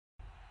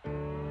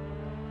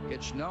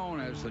It's known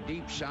as the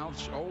Deep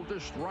South's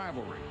oldest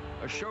rivalry,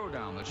 a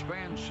showdown that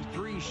spans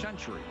 3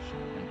 centuries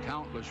and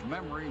countless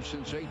memories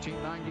since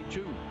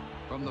 1892.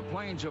 From the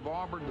plains of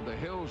Auburn to the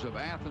hills of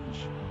Athens,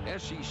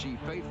 SEC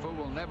faithful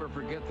will never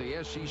forget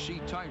the SEC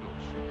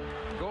titles,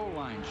 goal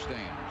line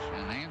stands,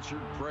 and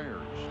answered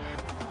prayers.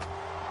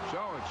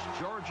 So it's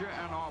Georgia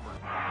and Auburn.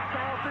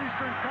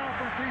 Southeastern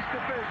Conference East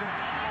Division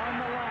on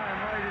the line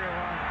right here,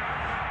 Ron.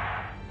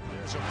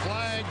 There's a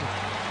flag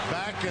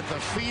back at the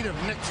feet of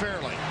Nick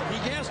Fairley. He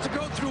has to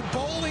go through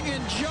Bowling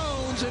and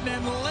Jones, and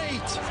then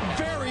late,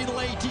 very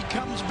late, he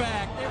comes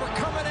back. They were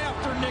coming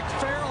after Nick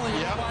Fairley.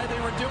 Yep. Why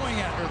they were doing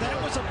it. That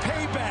was a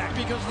payback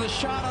because of the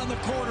shot on the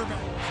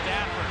quarterback.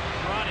 Stafford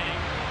running.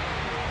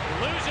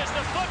 Loses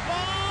the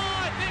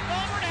football. I think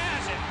Auburn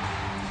has it.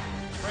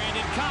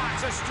 Brandon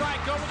Cox, a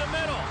strike over the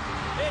middle.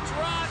 It's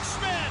Rod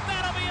Smith.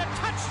 That'll be a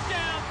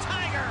touchdown,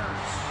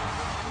 Tigers.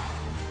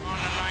 On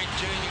the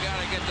 19, you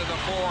got to get to the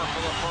 4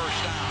 for the first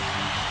down.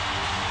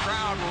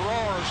 Crowd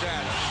roars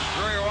at us.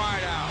 3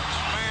 wideouts.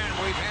 Man,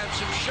 we've had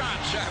some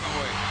shots, haven't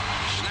we?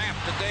 Snap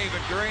to David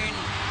Green.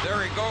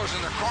 There he goes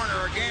in the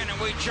corner again, and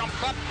we jump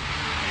up.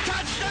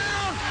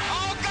 Touchdown!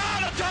 Oh,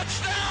 God, a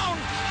touchdown!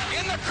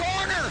 In the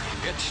corner!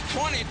 It's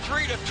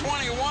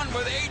 23-21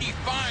 with 85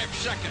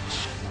 seconds.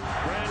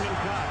 Brandon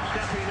Cox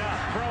stepping up,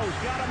 throws,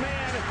 got a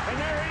man, and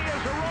there he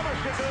is, a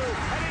Romaskadoo,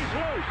 and he's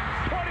loose.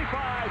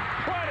 25,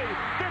 20,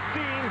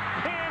 15,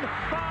 10,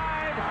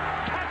 5,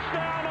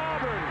 touchdown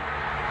Auburn.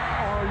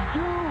 Are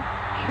you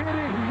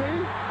kidding me?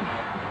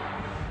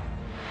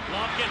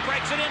 Lumpkin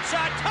breaks it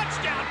inside,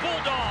 touchdown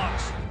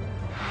Bulldogs.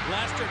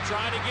 Lester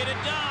trying to get it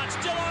done,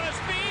 still on his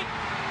feet.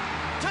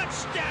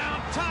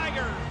 Touchdown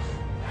Tigers.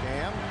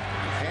 Cam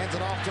hands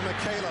it off to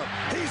McCaleb.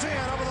 He's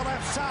in over the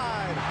left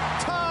side.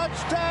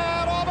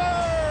 Touchdown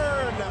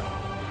Auburn!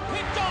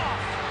 Picked off.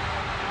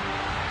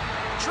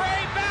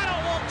 Trey Battle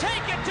will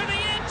take it to the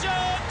end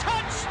zone.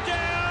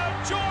 Touchdown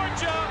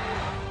Georgia.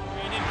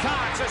 Brandon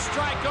Cox, a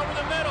strike over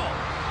the middle.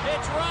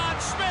 It's Rod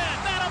Smith.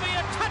 That'll be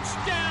a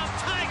touchdown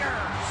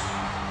Tigers.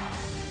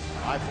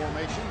 High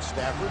formation,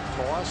 Stafford,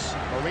 toss,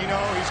 Marino,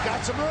 he's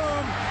got some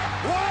room.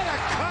 What a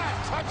cut!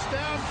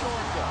 Touchdown,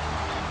 Georgia.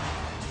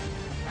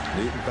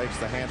 Newton fakes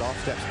the handoff,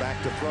 steps back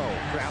to throw.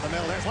 Around the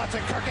middle, there's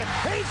Lutsen Kirkin.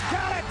 He's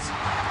got it!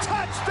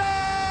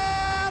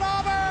 Touchdown,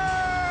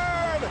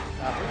 Auburn!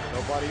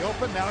 Nobody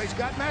open, now he's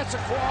got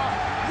Massacroix.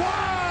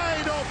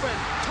 Wide open!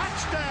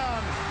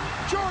 Touchdown,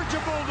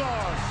 Georgia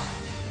Bulldogs!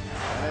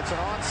 And it's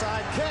an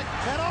onside kick,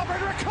 and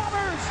Auburn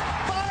recovers!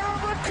 Byram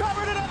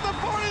recovered it at the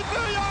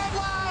 42-yard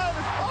line!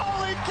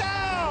 Holy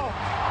cow!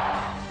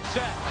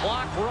 Set,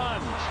 clock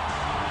runs.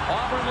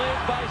 Auburn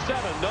leads by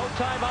 7. No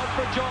timeout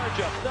for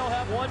Georgia. They'll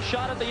have one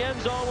shot at the end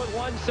zone with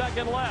 1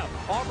 second left.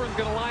 Auburn's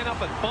going to line up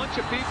a bunch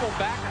of people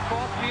back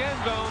across the end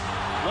zone.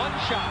 One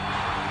shot.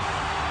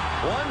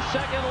 1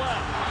 second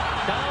left.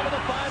 Down to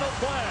the final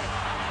play.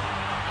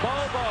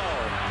 Bobo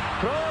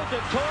throws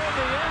it toward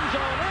the end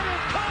zone. It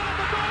is caught at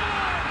the goal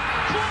line.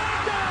 Flag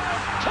down.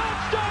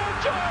 Touchdown,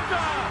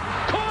 Georgia.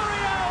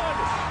 Corey Allen.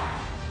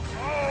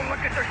 Oh,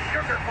 look at the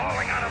sugar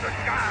falling out of the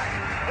sky.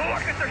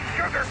 Look at the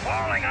sugar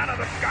falling out of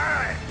the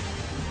sky.